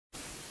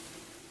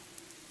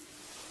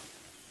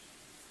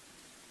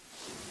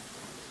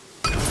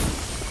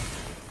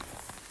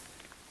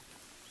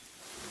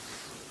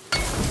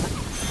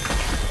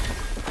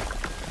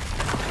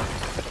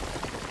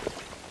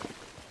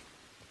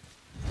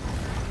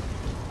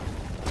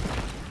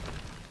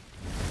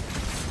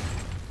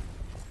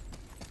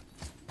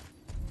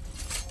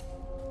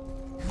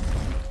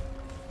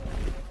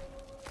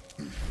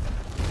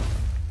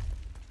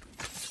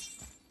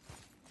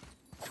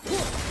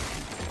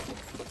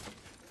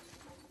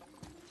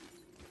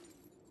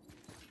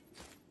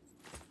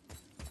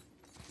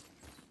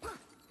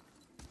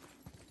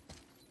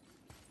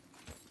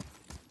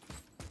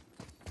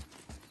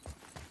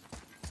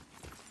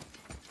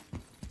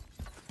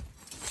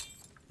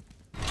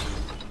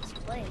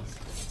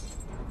place.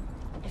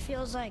 It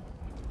feels like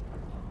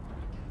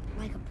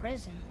a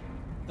prison.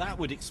 That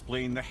would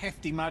explain the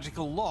hefty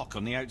magical lock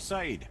on the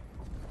outside.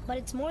 But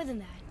it's more than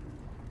that.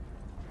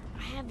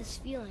 I have this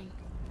feeling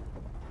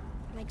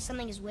like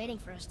something is waiting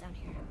for us down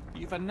here.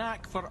 You've a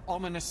knack for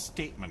ominous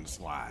statements,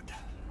 lad.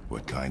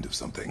 What kind of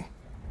something?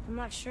 I'm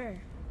not sure.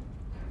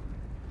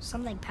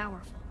 Something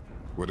powerful.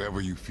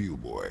 Whatever you feel,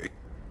 boy,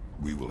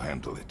 we will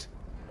handle it.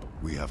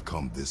 We have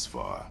come this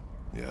far,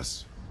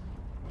 yes?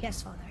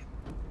 Yes, Father.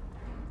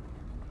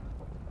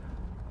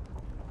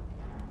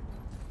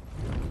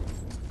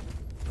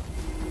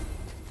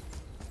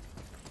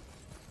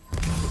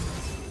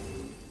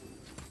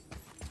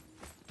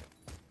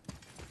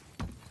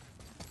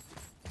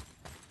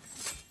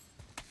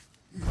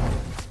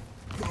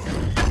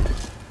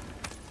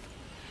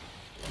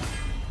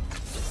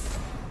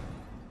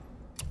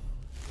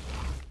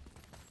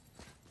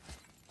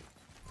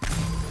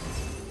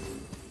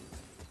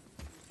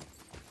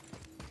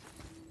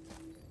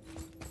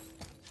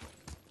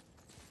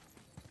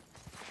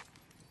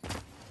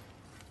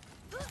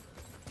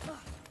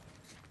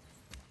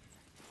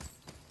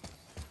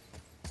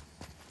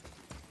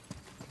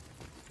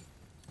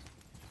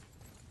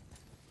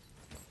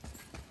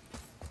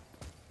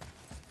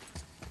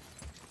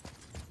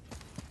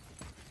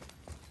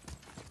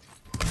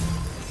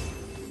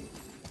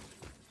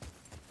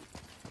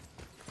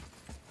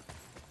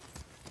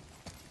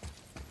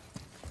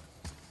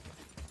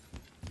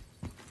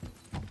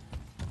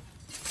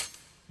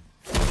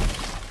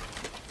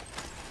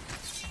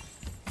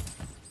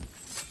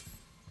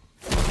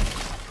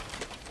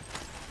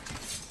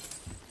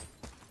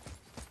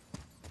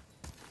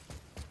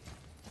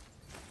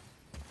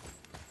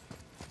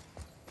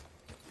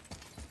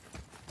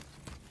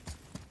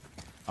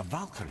 A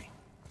Valkyrie?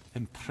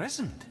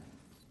 Imprisoned?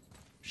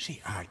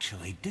 She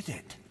actually did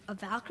it. A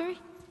Valkyrie?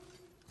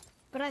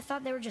 But I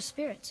thought they were just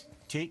spirits.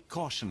 Take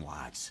caution,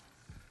 lads.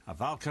 A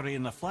Valkyrie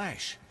in the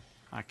flesh.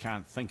 I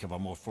can't think of a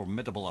more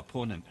formidable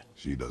opponent.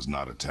 She does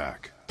not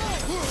attack.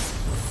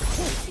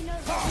 She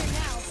knows we're here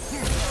now.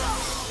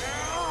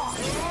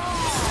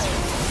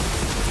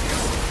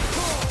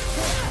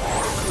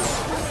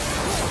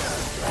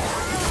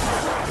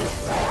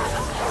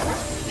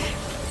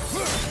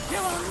 You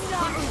will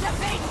not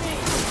defeat me!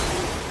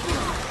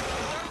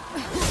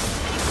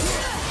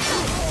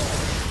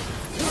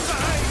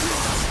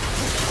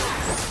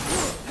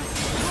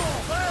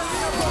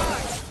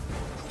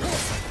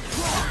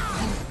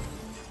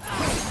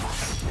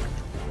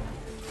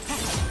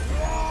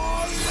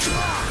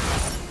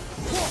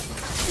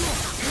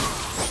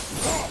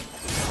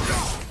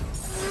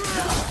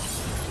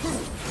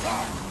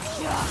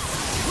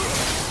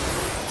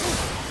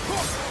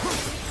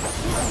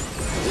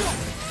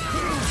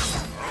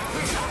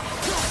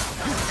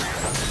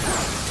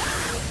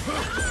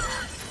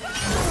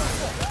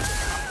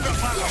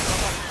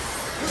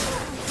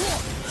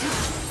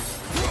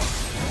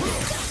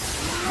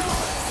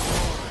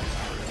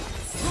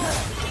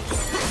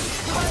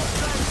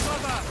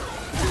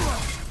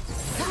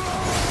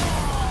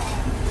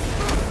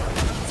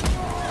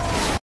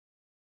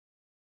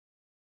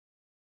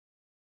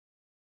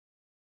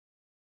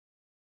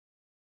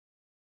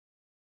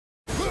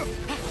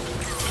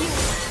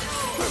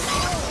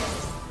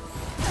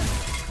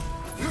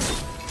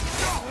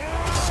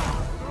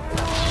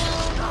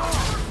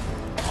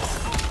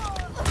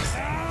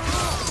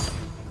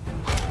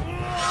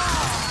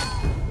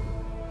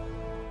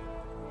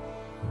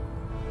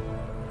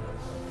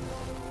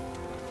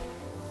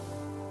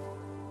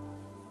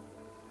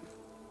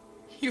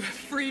 You have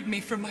freed me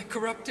from my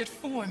corrupted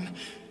form.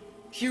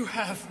 You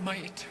have my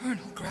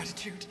eternal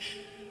gratitude.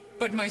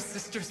 But my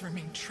sisters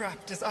remain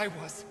trapped as I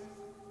was.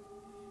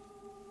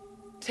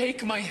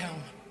 Take my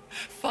helm.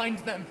 Find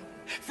them.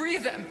 Free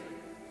them.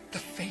 The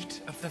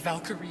fate of the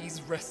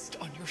Valkyries rests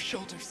on your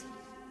shoulders.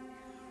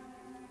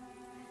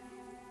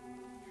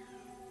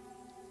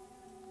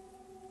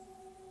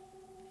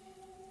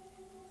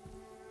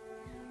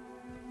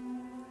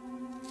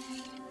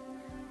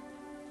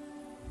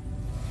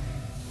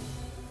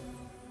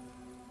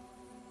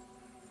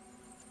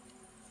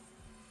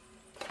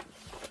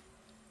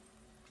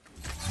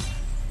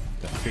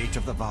 Fate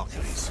of the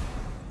Valkyries.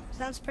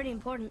 Sounds pretty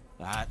important.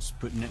 That's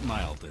putting it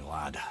mildly,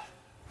 lad.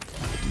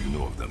 What do you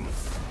know of them?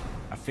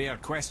 A fair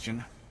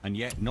question, and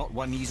yet not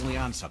one easily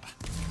answered.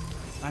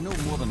 I know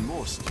more than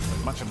most,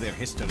 but much of their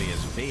history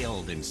is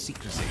veiled in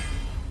secrecy.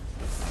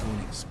 My own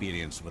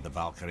experience with the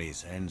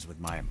Valkyries ends with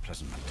my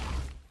imprisonment.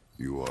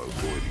 You are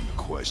avoiding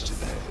the question,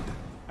 Ed.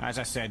 As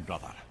I said,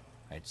 brother,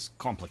 it's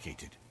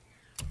complicated.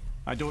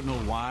 I don't know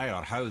why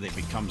or how they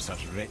become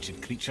such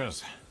wretched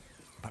creatures.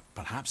 But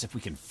perhaps if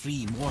we can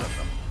free more of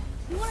them.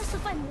 You want us to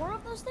find more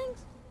of those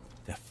things?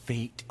 The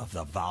fate of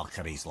the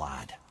Valkyries,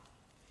 lad.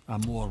 A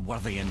more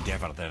worthy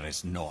endeavor there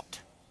is not.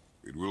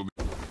 It will be.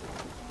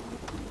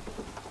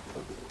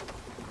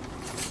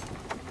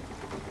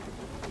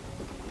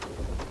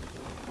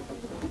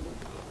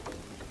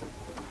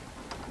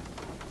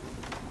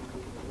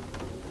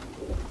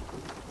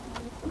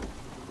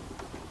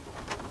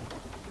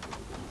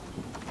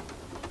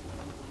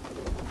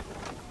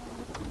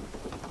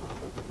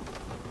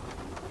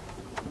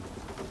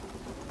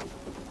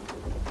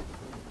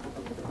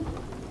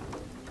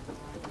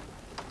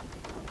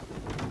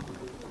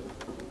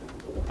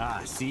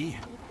 Ah, see?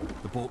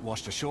 The boat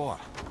washed ashore.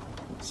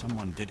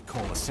 Someone did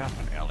call a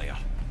serpent earlier.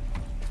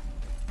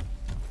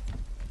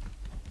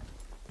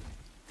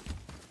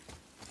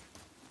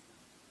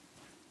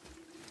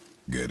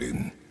 Get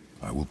in.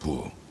 I will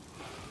pull.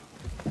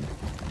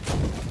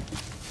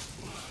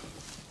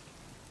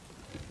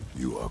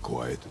 You are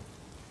quiet.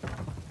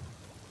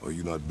 Are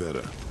you not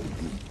better?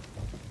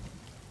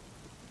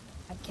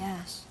 I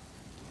guess.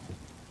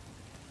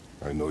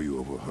 I know you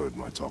overheard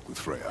my talk with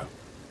Freya.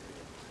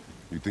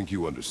 You think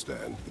you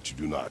understand, but you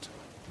do not.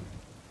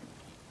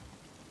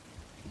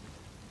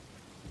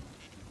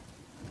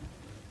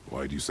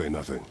 Why do you say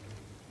nothing?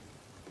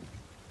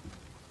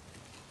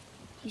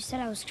 You said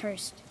I was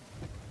cursed.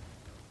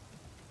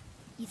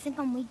 You think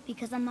I'm weak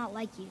because I'm not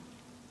like you.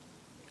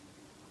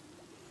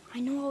 I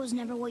know I was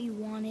never what you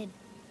wanted.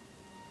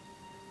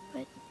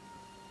 But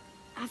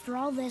after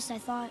all this, I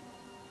thought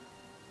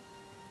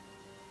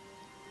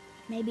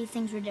maybe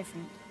things were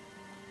different.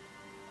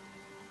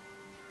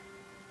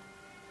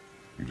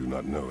 You do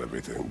not know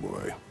everything,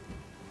 boy.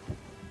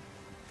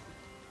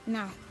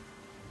 No.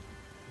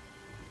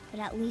 But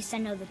at least I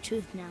know the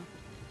truth now.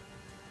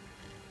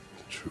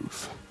 The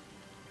truth.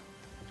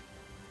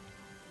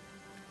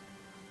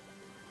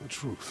 The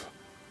truth.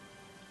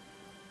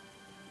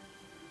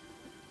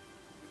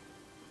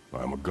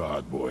 I am a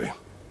god, boy.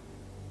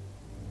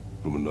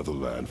 From another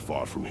land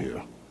far from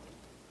here.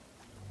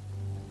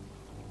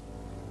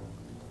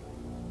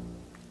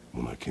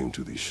 When I came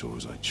to these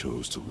shores, I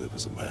chose to live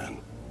as a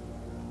man.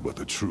 But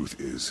the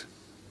truth is,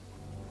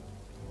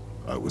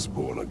 I was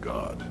born a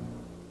god.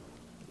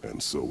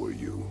 And so were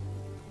you.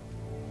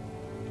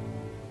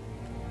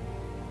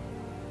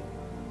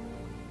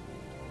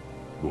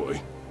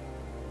 Boy,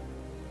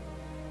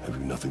 have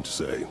you nothing to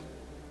say?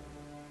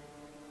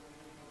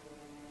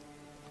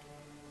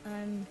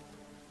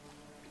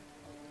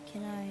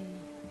 Can I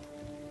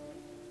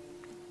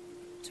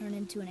turn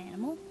into an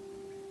animal?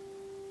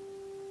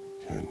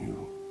 Can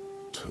you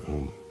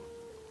turn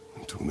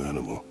into an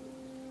animal?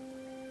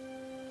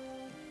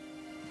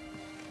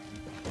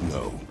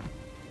 No.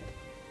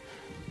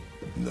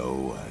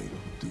 No, I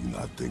do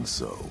not think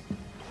so.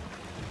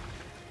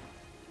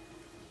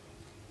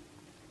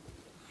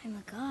 I'm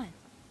a god.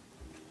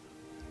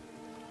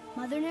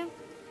 Mother knew?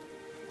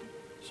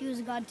 She was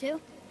a god too?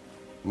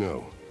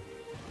 No.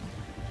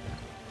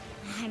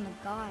 I'm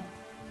a god.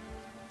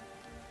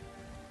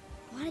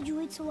 Why did you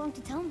wait so long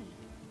to tell me?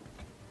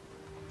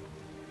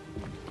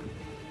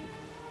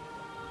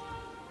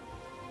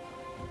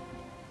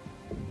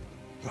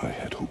 I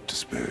had hoped to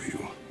spare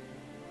you.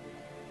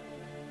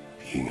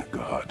 Being a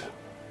god,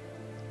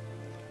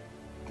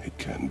 it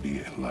can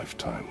be a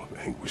lifetime of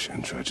anguish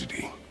and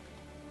tragedy.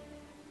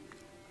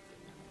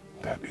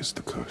 That is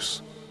the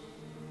curse.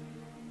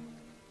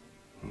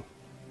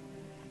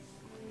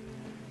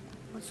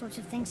 What sorts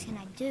of things can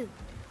I do?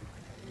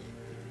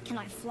 Can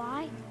I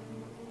fly?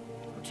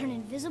 Or turn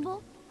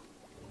invisible?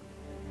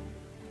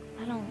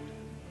 I don't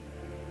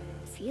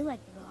feel like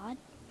a god.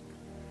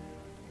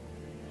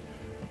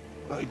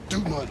 I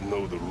do not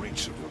know the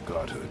reach of your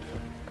godhood.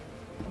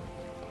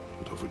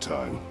 But over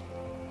time,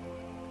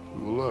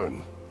 we will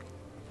learn.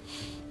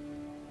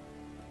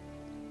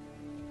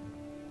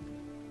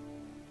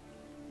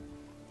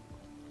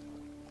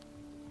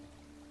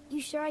 You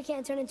sure I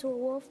can't turn into a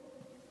wolf?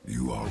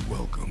 You are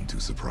welcome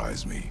to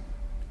surprise me.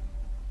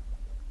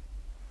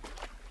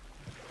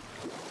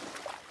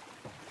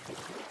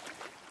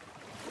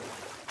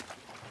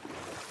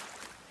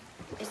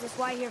 Is this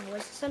why I hear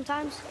voices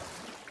sometimes?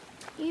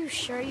 You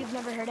sure you've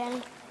never heard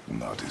any?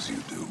 Not as you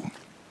do.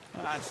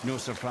 That's no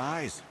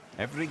surprise.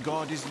 Every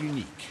god is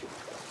unique.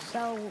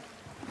 So,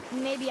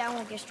 maybe I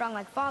won't get strong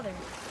like Father,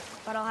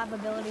 but I'll have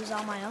abilities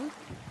all my own?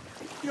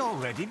 You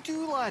already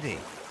do, laddie.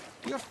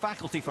 Your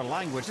faculty for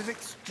language is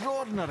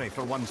extraordinary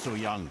for one so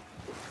young.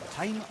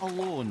 Time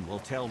alone will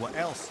tell what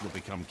else you'll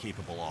become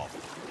capable of.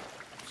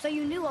 So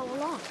you knew all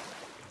along?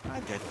 I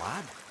did,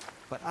 lad.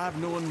 But I've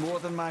known more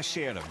than my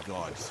share of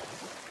gods.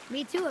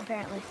 Me too,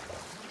 apparently.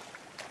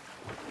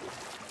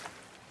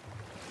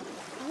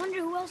 I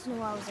wonder who else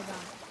knew I was a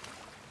god.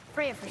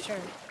 Freya for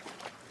sure.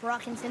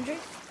 Brock and Sindri?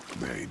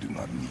 They do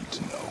not need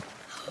to know.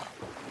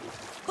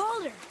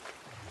 Baldur!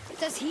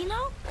 Does he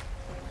know?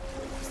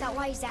 Is that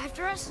why he's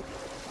after us?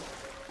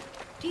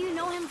 Do you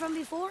know him from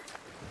before?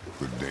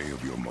 The day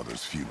of your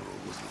mother's funeral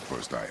was the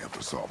first I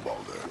ever saw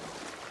Baldur.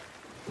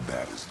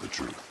 That is the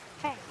truth.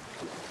 Hey,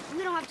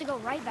 we don't have to go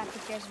right back to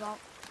TYR'S vault,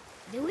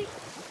 do we?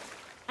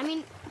 I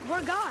mean,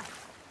 we're God.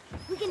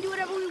 We can do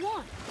whatever we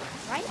want,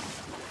 right?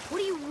 What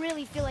do you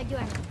really feel like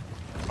doing?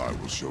 I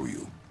will show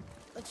you.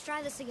 Let's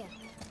try this again,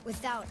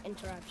 without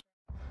interruption.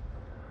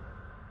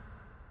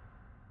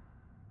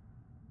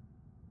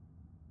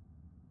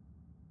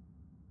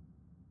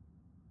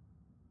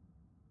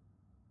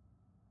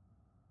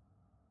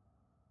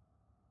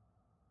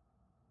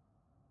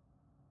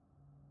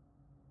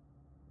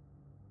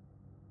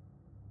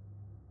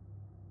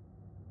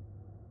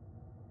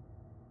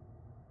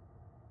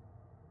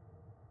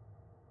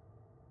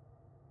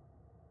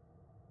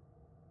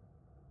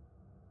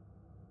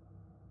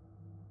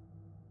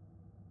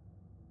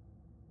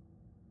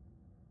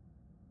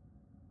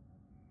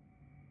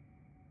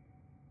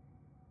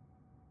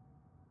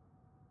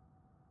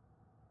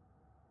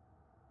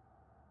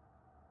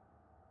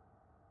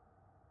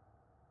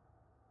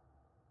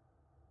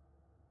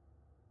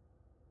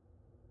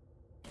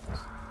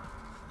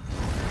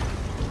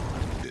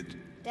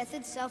 Death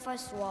itself I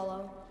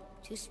swallow,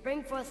 to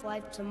spring forth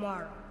life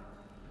tomorrow.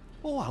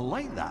 Oh, I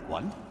like that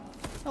one.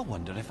 I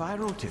wonder if I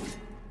wrote it.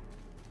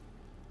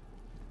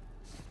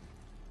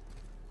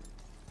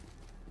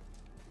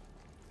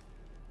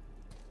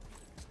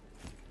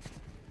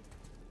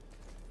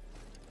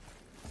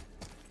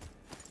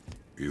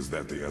 Is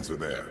that the answer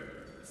there?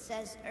 It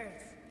says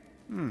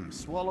Earth.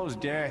 Swallows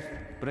death,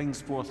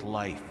 brings forth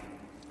life.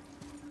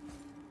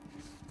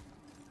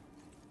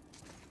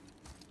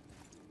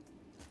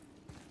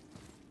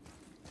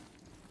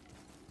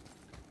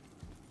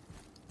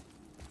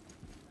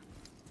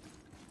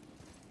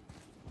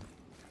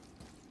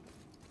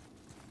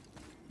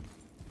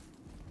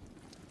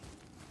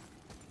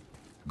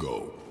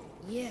 Go.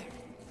 Yeah.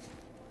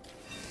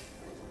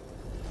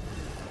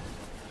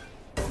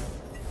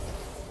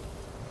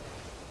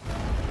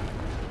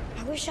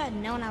 I wish I'd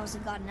known I was a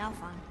god in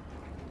Alphon.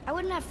 I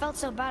wouldn't have felt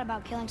so bad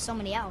about killing so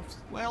many elves.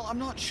 Well, I'm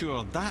not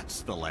sure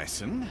that's the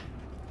lesson.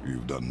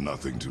 You've done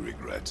nothing to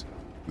regret.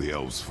 The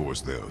elves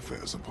forced their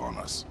affairs upon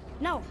us.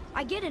 No,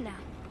 I get it now.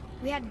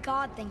 We had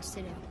god things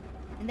to do,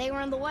 and they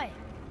were in the way,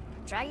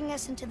 dragging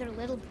us into their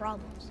little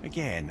problems.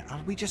 Again,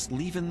 are we just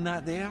leaving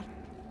that there?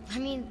 I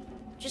mean,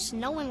 just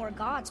knowing we're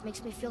gods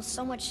makes me feel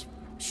so much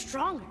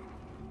stronger.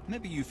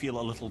 Maybe you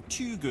feel a little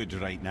too good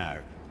right now.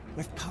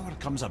 With power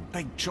comes a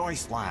big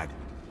choice, lad.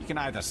 You can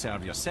either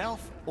serve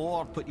yourself,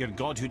 or put your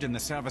godhood in the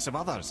service of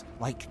others,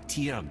 like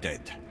Tyr did.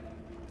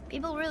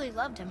 People really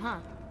loved him, huh?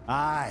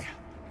 Aye,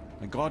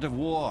 the god of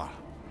war,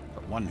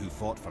 but one who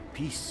fought for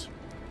peace.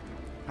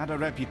 Had a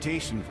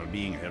reputation for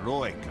being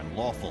heroic and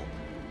lawful,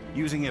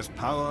 using his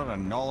power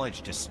and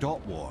knowledge to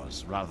stop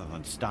wars rather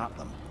than start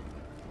them.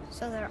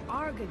 So there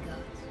are good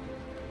gods.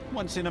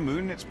 Once in a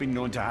moon, it's been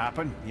known to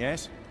happen,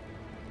 yes?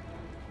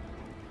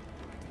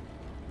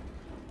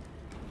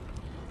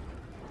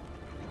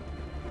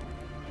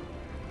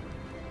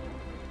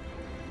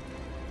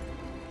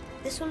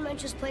 This one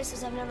mentions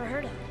places I've never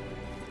heard of.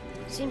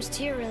 Seems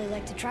Tyr really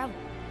liked to travel.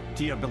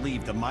 Tyr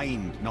believed the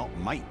mind, not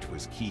might,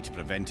 was key to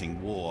preventing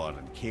war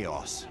and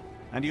chaos.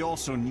 And he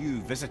also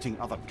knew visiting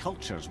other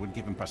cultures would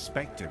give him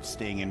perspective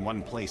staying in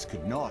one place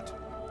could not.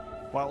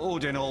 While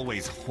Odin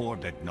always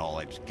hoarded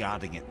knowledge,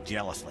 guarding it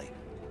jealously,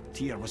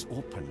 Tyr was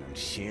open and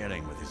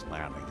sharing with his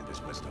learning and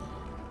his wisdom.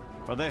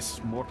 For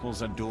this,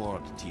 mortals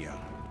adored Tyr,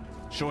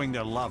 showing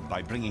their love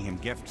by bringing him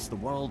gifts the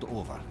world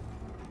over.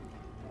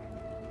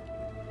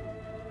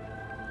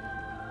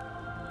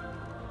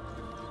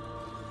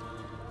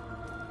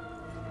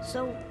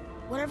 So,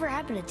 whatever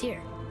happened to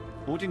Tyr?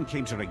 Odin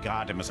came to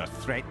regard him as a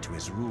threat to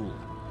his rule.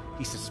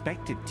 He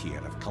suspected Tyr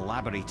of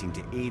collaborating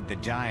to aid the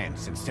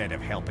Giants instead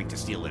of helping to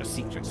steal their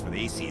secrets for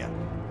the Aesir.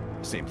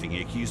 Same thing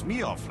he accused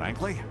me of,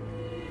 frankly.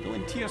 Though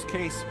in Tyr's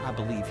case, I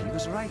believe he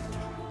was right.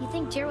 You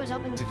think Tyr was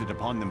hoping to... Visited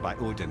upon them by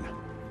Odin.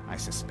 I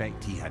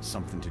suspect he had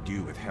something to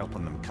do with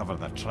helping them cover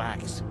their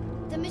tracks.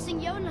 The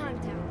missing Jotunheim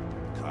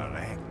Tower.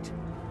 Correct.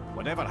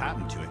 Whatever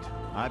happened to it,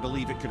 I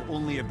believe it could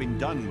only have been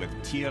done with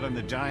Tyr and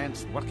the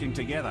Giants working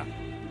together.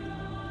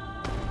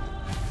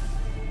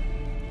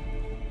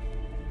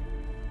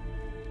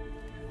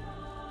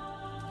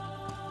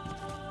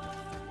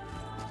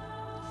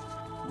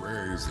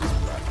 Where is this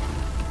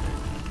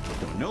platform?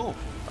 Don't know.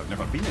 I've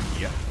never been in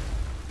here.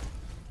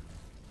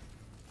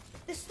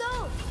 The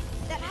stone!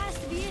 That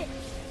has to be it.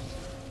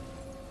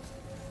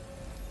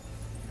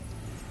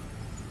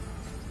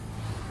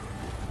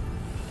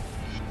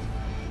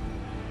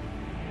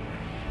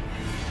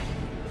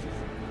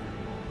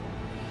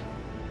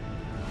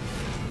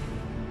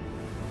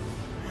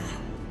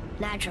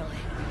 Naturally.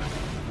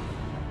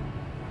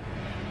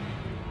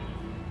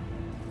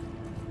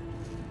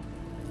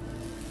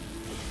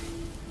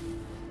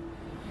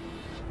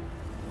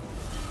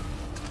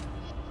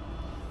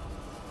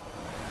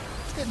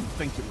 Didn't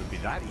think it would be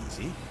that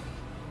easy.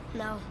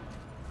 No.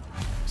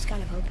 I was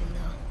kind of hoping,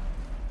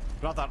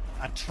 though. Rather,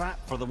 a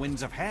trap for the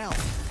winds of hell.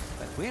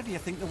 But where do you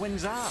think the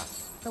winds are?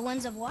 The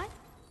ones of what?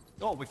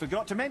 Oh, we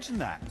forgot to mention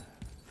that.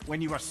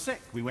 When you were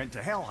sick, we went to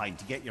Helheim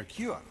to get your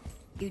cure.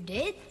 You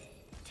did?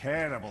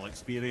 Terrible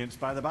experience,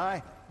 by the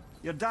by.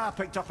 Your dad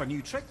picked up a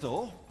new trick,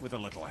 though, with a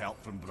little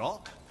help from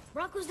Brock.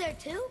 Brock was there,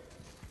 too?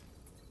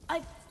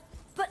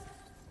 But...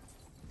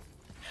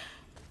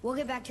 We'll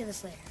get back to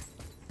this later.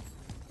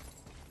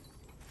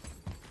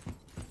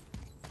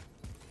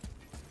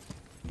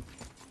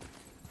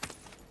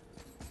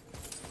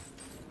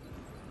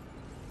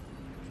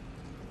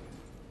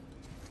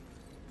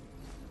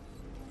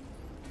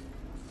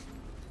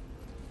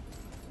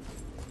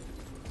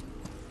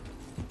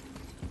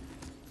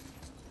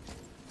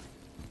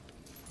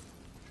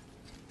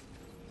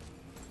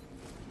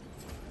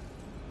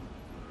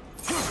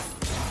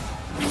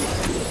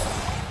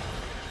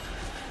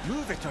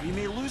 Move it or you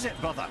may lose it,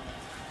 brother.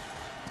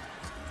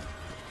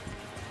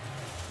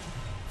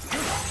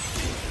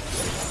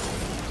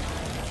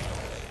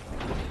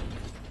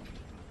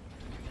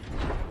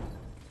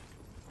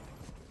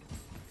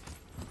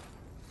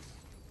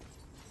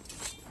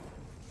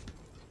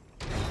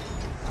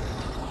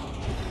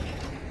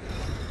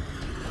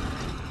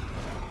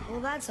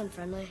 Well, that's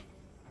unfriendly.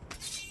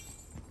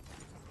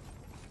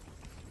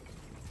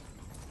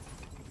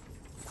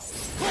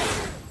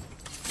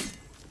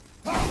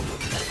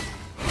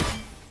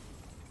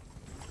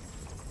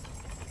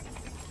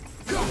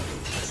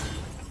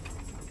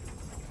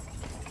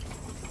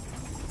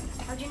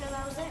 How'd you know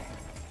that was there?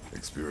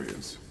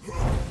 Experience.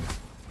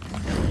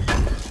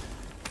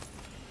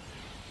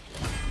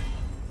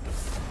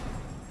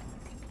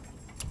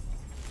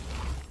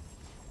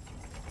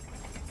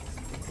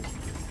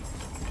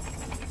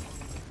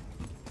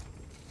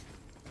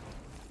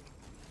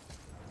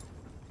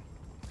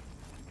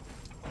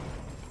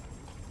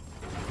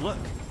 Look,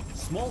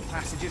 small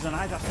passages on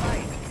either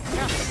side.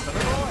 Perfect for the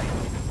boy.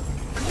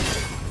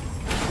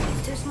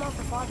 It's too small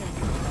for Father.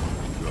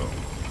 Go.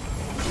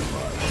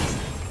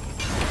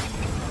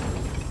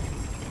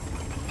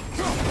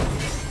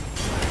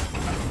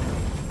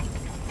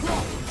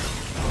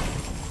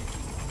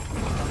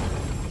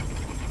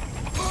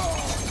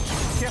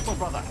 Careful,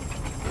 brother.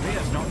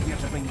 Rhea's not here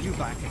to bring you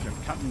back if you're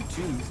cutting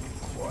too.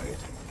 Quiet.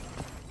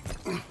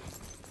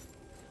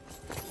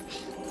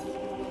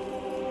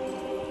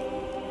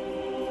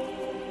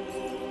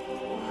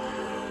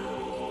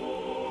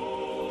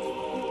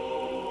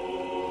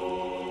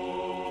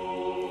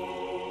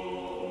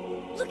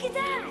 Look at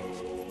that!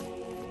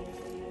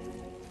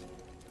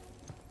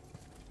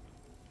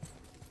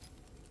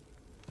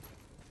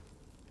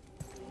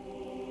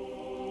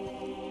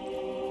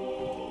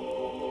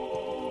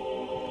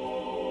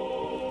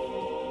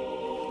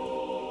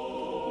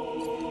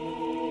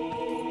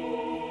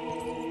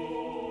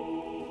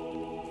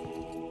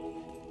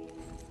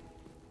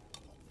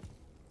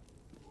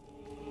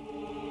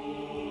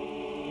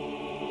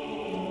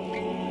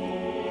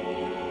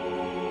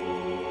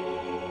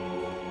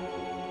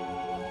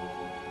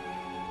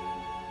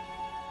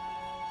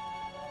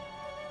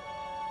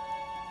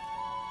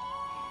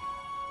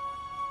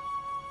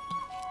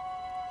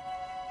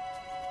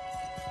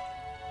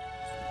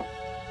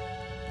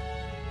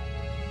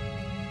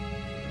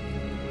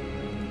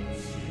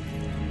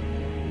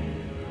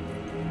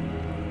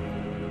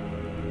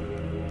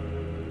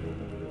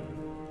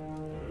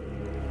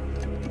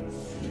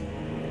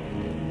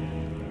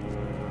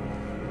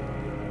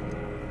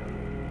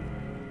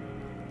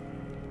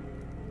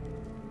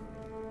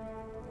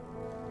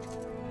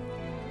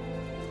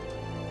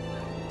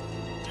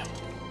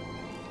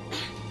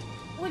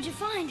 What'd you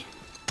find?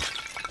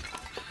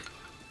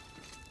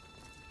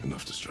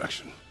 Enough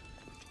distraction.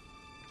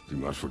 Do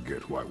not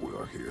forget why we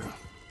are here.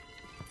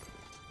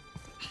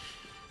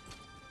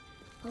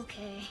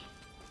 Okay.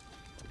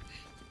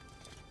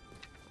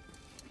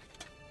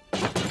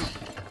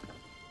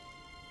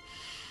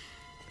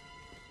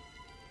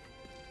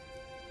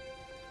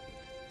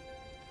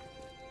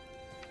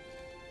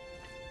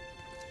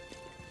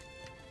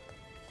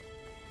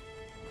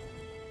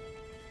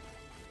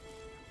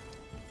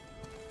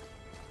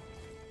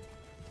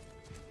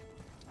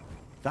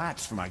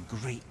 That's from a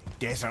great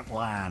desert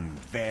land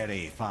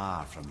very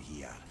far from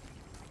here.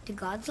 Do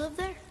gods live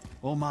there?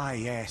 Oh my,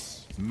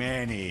 yes.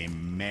 Many,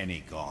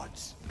 many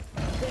gods.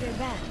 Good or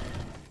bad?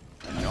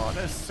 Not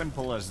as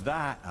simple as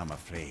that, I'm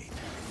afraid.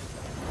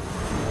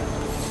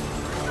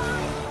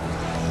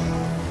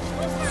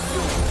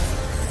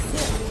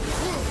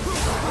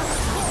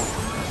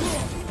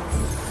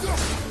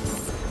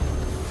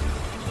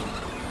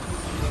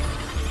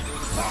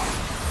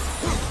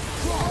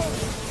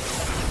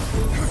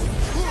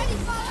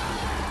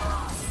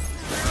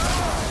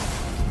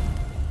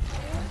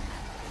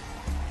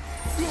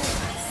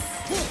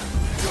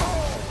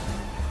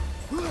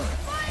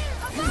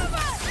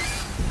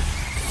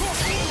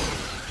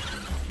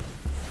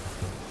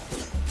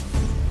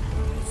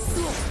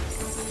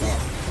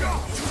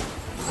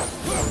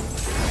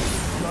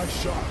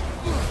 Nice shot.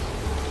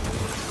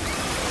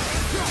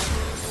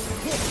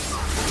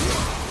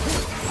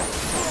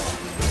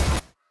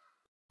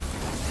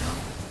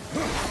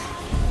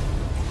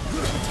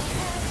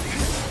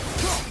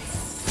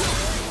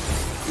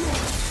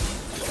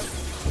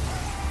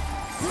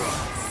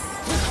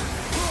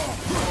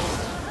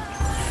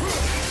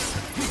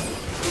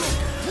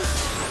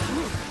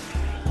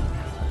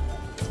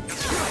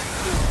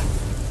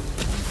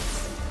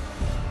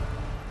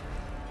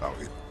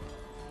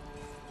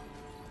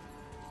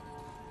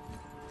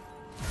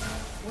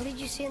 What did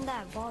you see in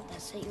that vault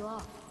that set you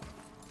off?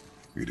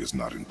 It is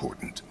not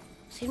important.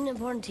 Seemed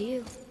important to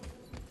you.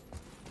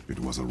 It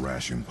was a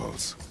rash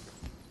impulse.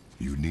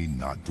 You need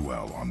not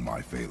dwell on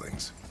my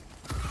failings.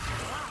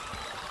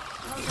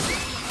 I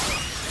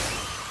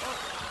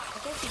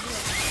guess you did.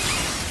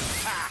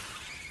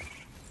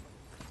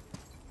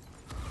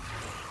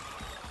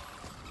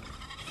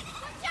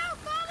 Watch out,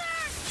 Father!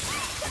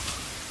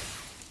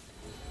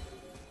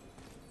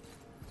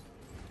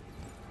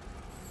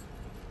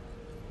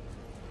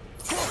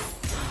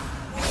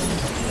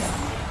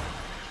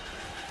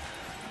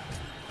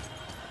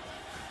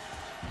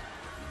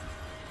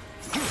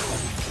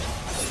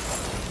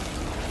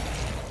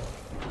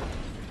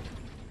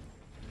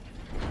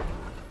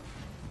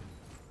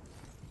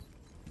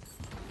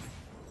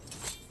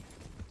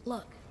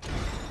 Look,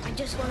 I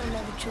just want to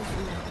know the truth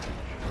from now,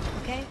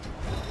 okay?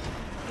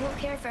 I don't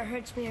care if it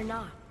hurts me or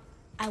not.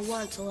 I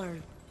want to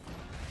learn.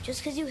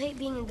 Just because you hate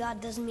being a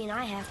god doesn't mean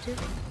I have to.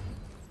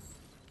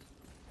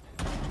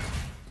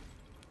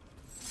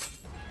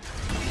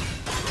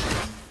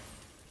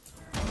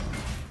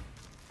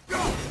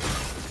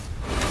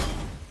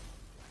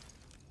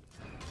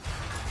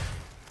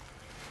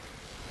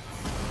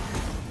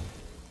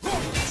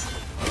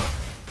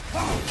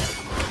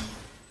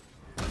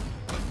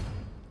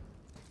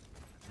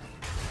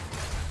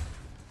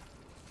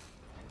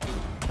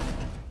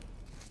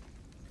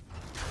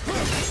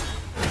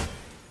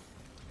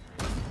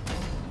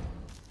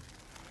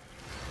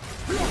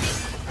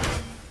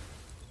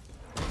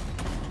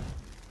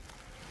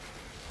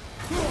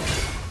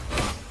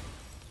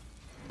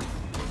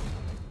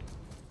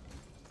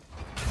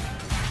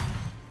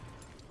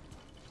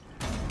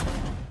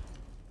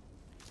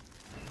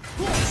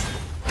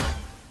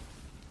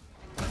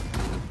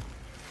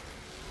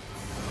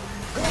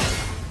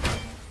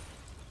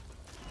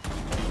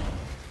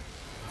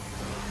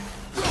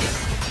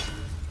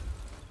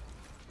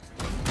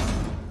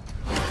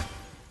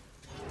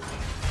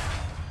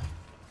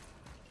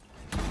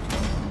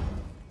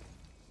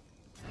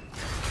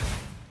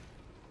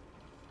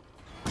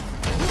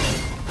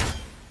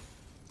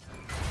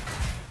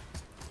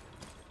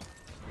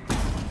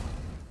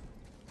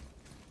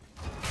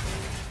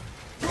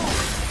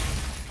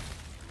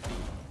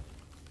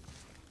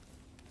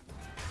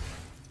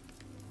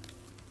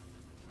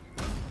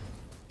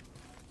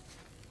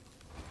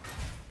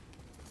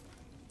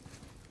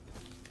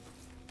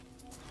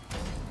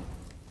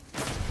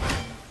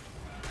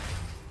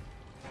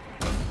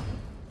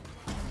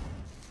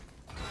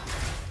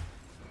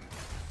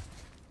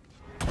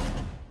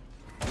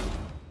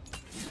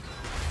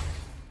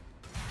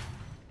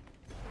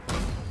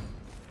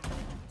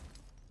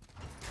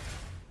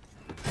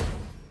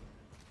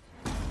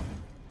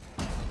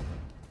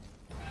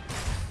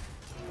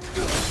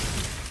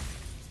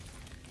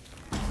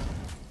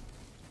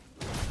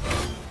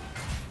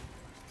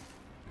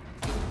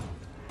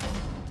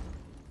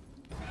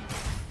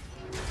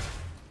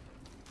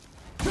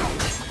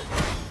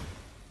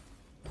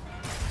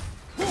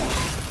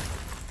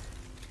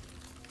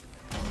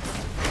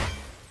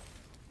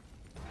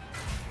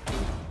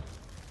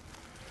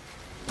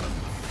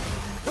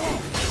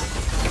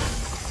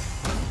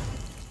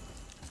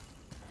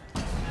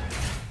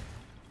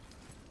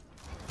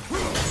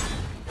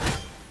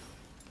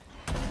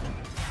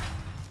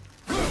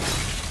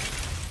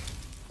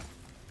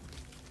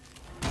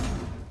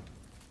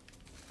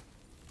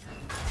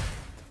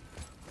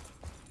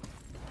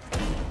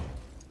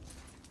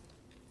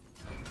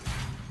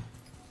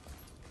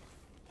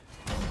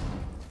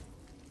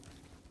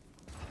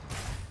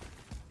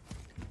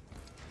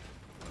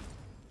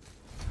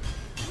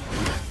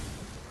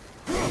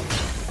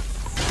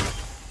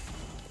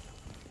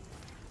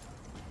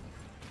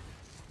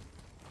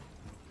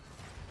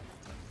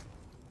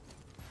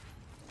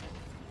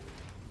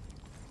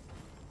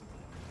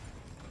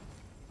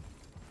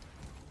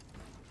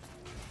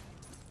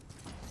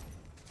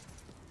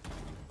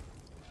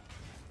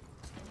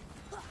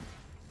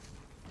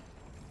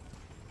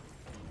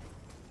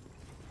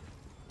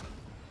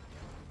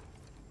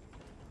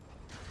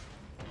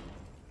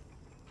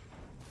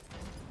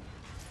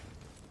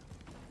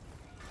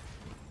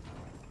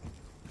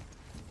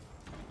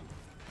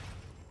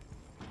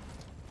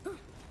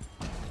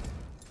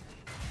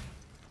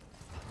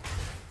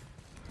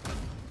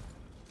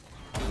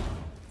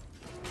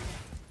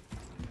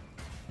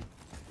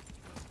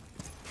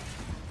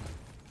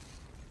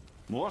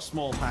 More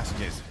small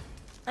passages.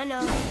 I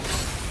know.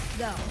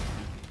 Go.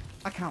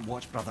 I can't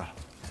watch, brother.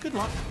 Good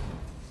luck.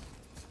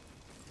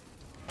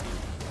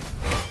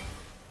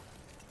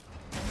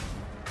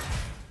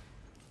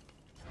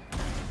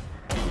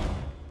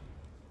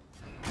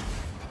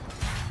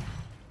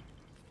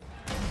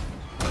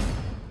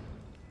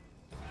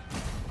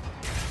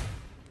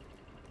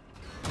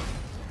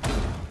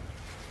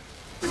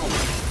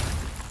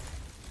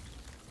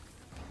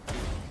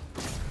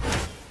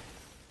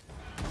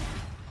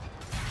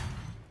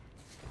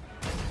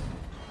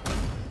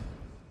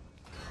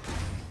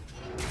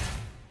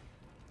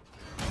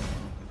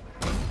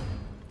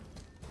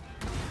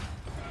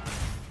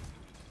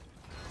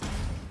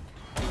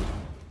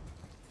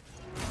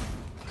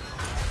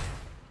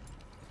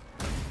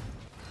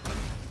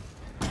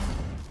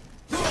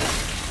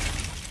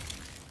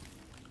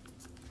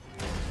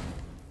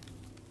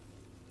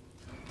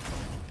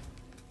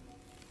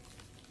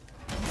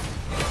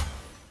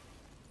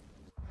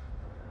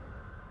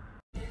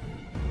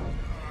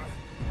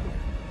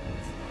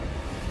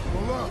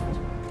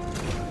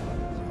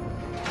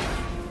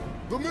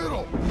 The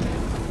middle!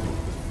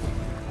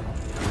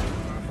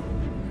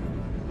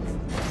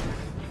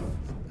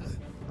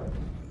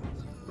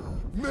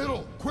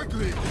 Middle,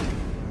 quickly!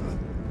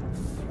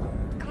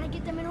 Gotta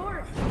get them in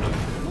order.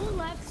 Moon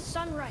left,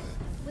 sun right.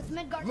 With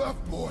Midgard...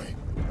 Left, boy!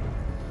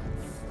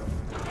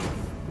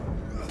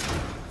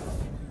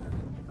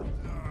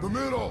 The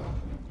middle!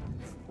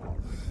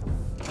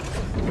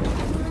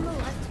 Moon on the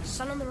left,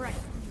 sun on the right.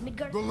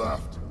 Midgard... The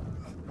left!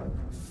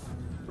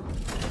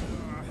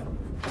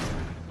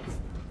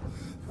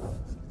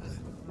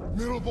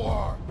 Middle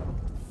bar!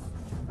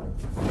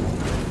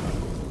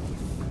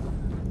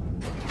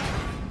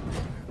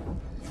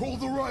 Pull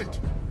the right!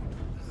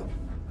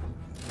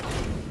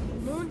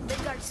 Moon,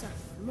 Midgard, sun.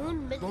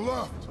 Moon, The Midgard...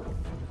 left!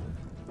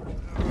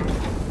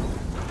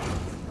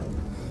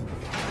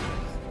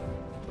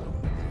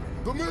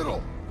 The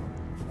middle!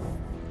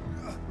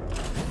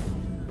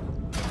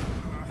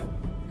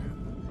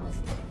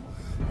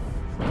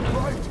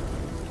 Right!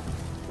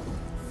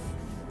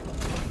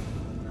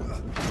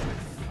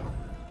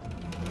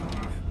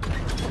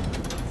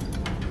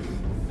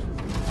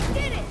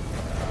 Did it!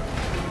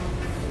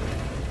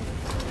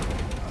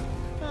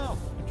 Well,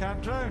 you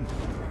can't drown.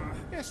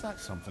 Guess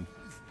that's something.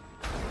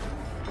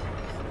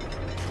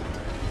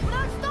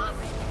 Without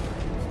stopping!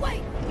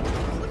 Wait!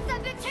 What's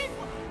that big chain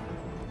for?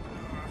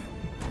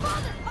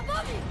 Father,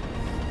 above you!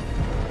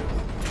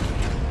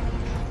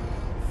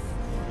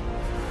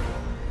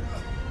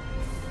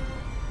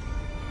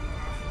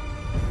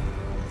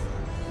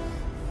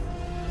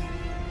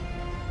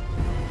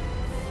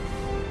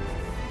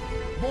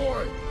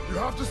 Boy, you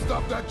have to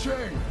stop that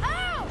chain!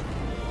 Ow!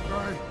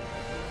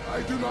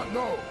 I do not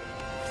know.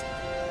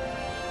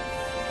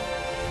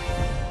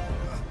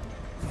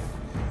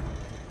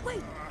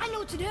 Wait, I know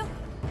what to do.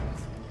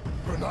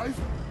 Her knife?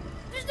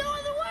 There's no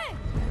other way!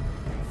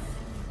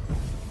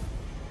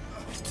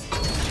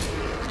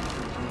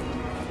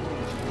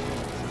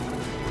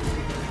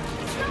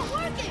 It's not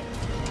working!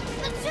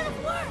 That should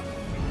have worked!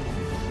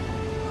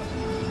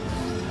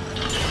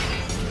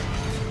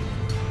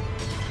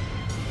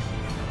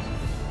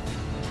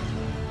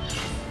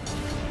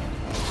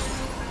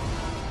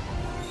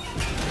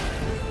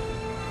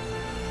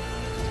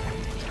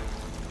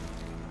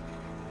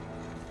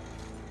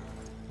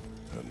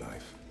 Her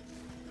knife.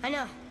 I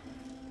know.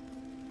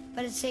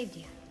 But it saved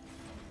you.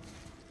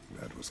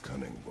 That was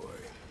cunning, boy.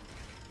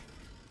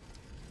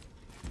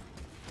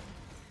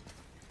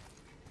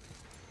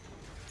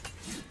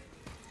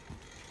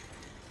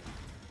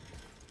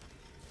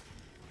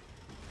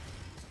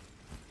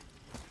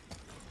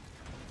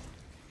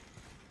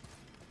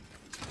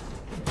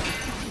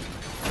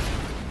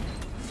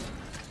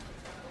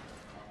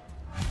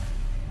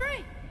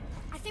 Hurry!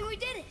 I think we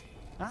did it!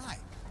 Aye.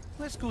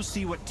 Let's go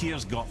see what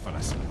TYR'S got for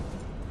us.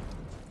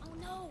 Oh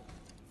no!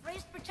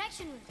 Raised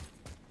protection room.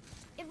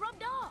 It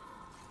rubbed off.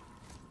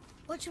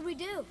 What should we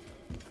do?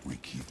 We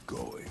keep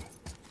going.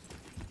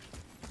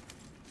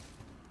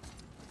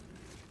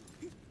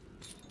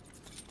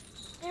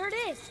 There it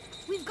is!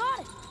 We've got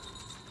it!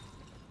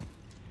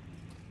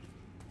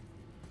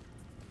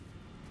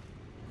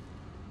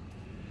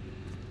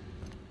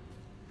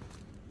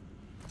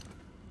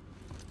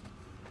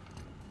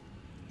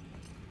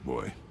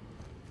 Boy.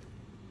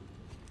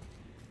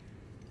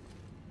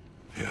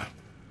 Yeah.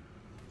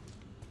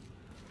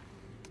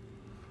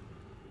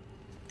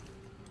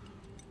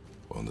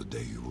 On the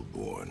day you were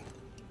born,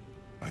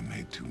 I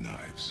made 2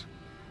 knives,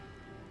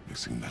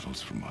 mixing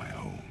metals from my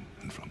home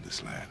and from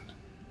this land.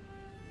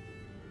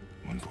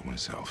 One for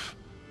myself,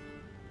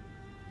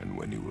 and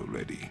when you were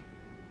ready,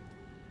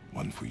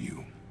 one for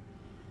you.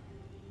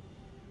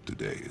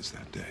 Today is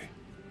that day.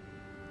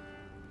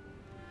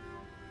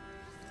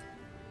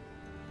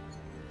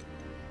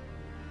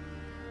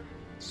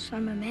 So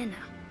I'm a man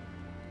now.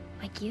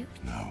 Like you?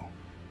 No.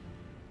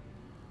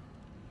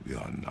 We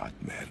are not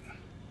men.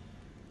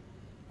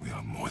 We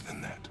are more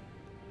than that.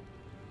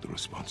 The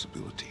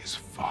responsibility is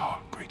far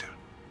greater.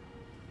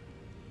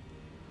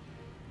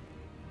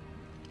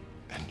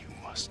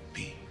 must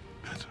be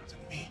better than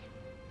me.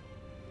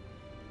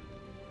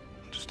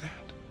 Understand?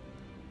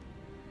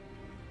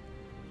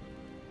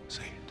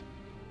 Say it.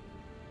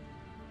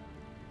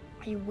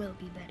 I will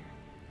be better.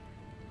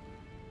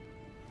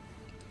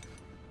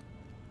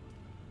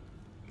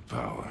 The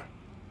power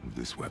of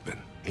this weapon,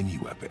 any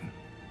weapon,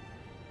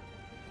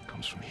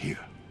 comes from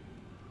here.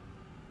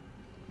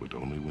 But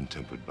only when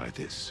tempered by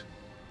this.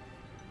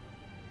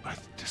 By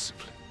the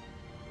discipline,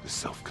 the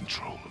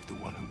self-control of the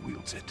one who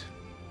wields it.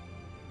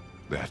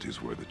 That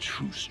is where the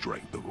true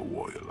strength of a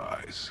warrior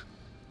lies.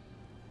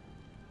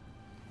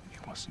 You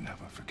must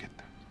never forget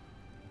that.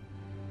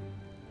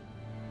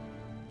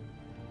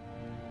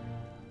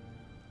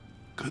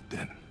 Good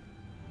then.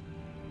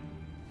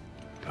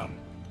 Come.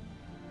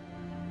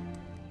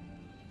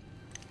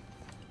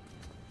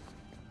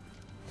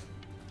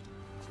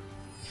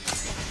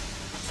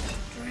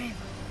 Dream.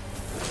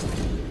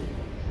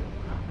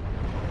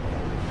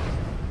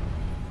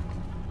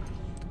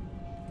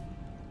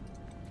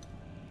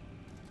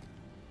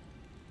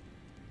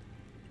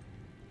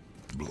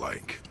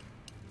 Blank.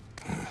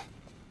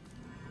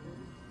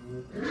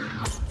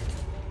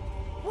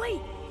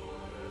 Wait!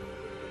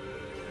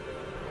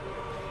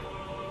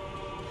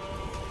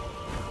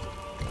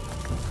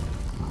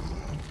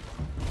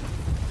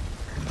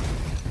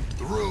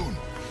 The rune!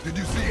 Did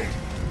you see it?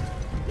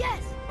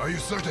 Yes! Are you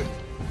certain?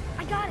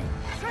 I got it!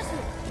 Trust me!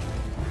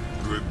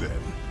 Good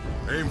then.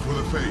 Aim for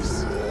the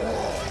face.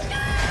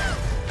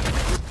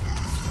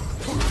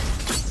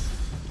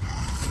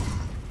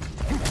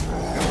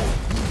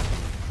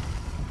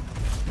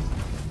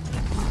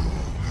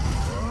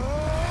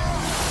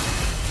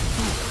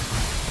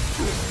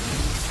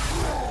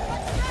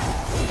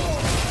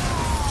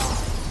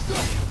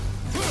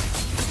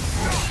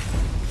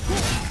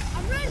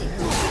 I'm ready!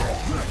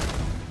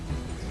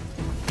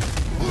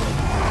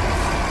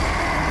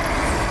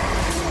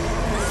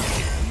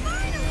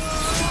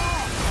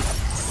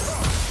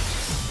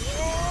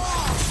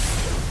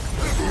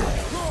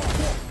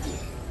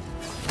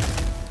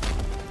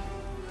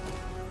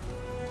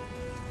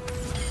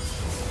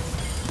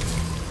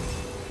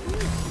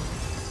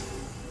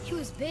 He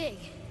was big,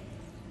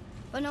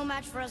 but no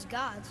match for us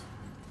gods.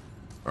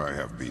 I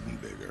have beaten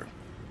bigger.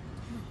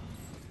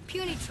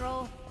 Puny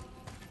troll.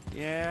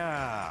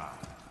 Yeah.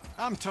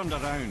 I'm turned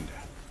around.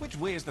 Which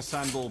way is the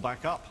sand bowl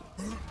back up?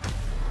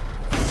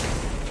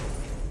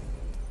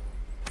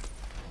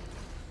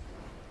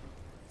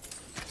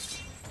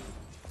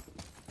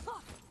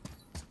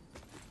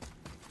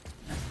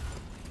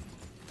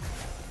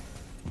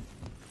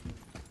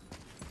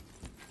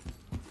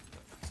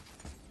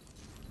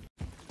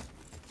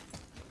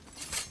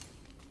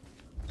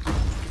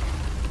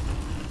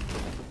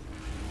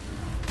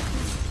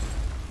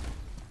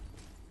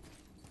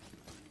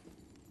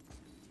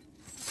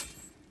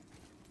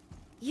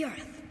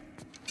 Yarth.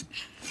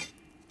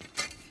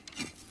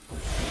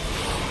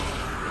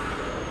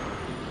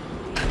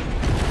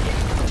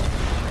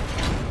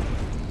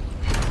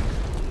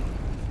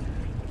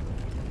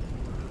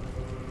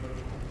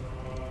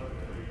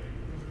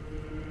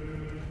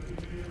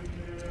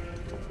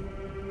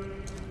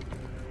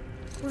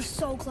 We're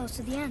so close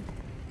to the end.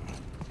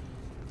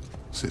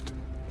 Sit.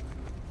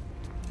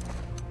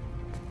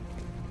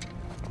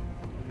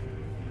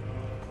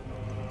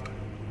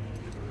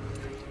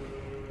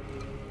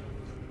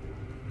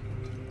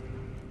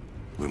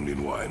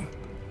 Limnian wine.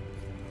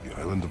 The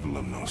island of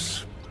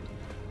Lemnos.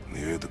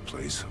 Near the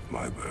place of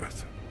my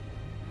birth.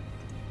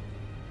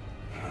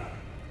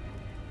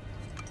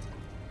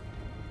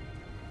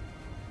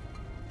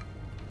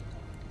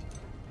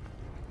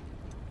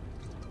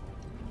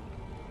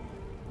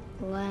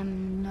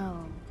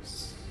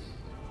 Lemnos.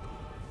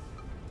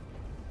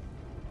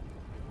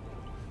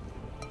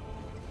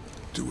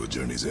 To a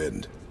journey's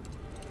end.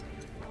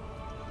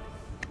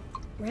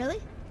 Really?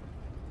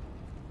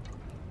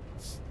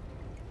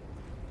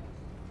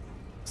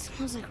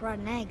 Smells like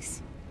rotten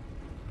eggs.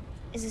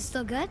 Is it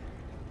still good?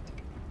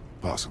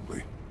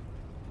 Possibly.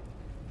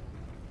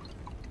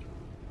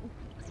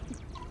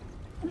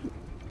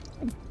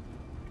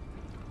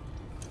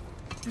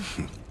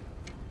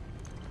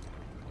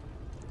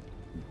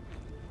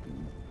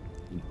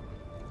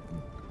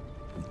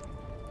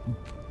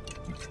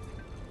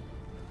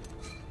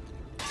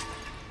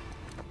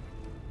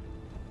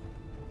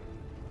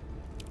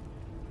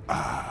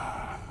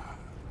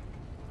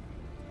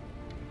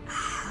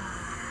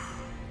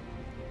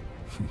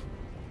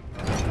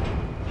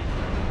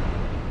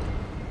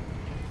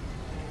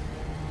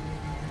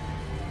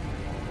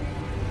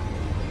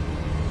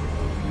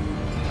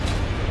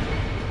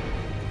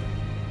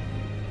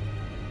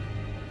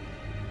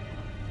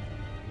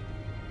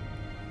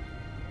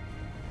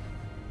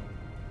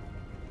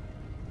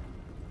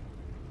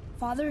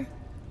 Father,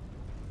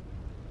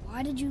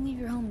 why did you leave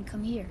your home and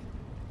come here?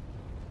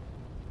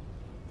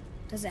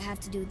 Does it have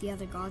to do with the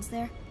other gods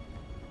there?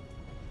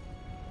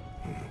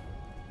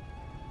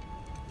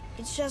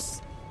 It's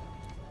just,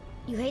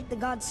 you hate the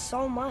gods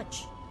so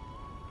much.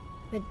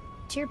 But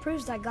Tyr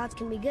proves that gods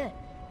can be good.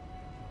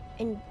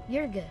 And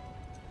you're good.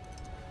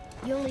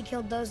 You only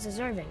killed those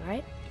deserving,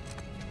 right?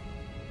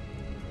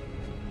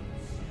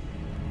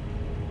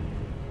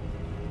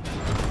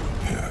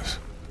 Yes.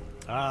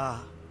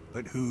 Ah,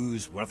 but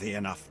who's worthy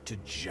enough to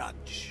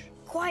judge?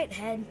 Quiet,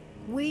 Head.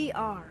 We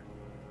are.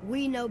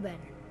 We know better.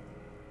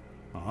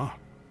 Huh?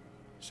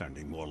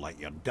 Sounding more like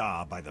your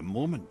da by the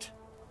moment.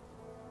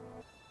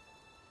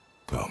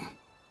 Come.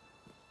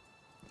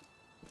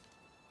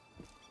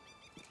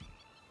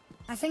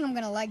 I think I'm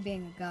gonna like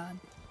being a god.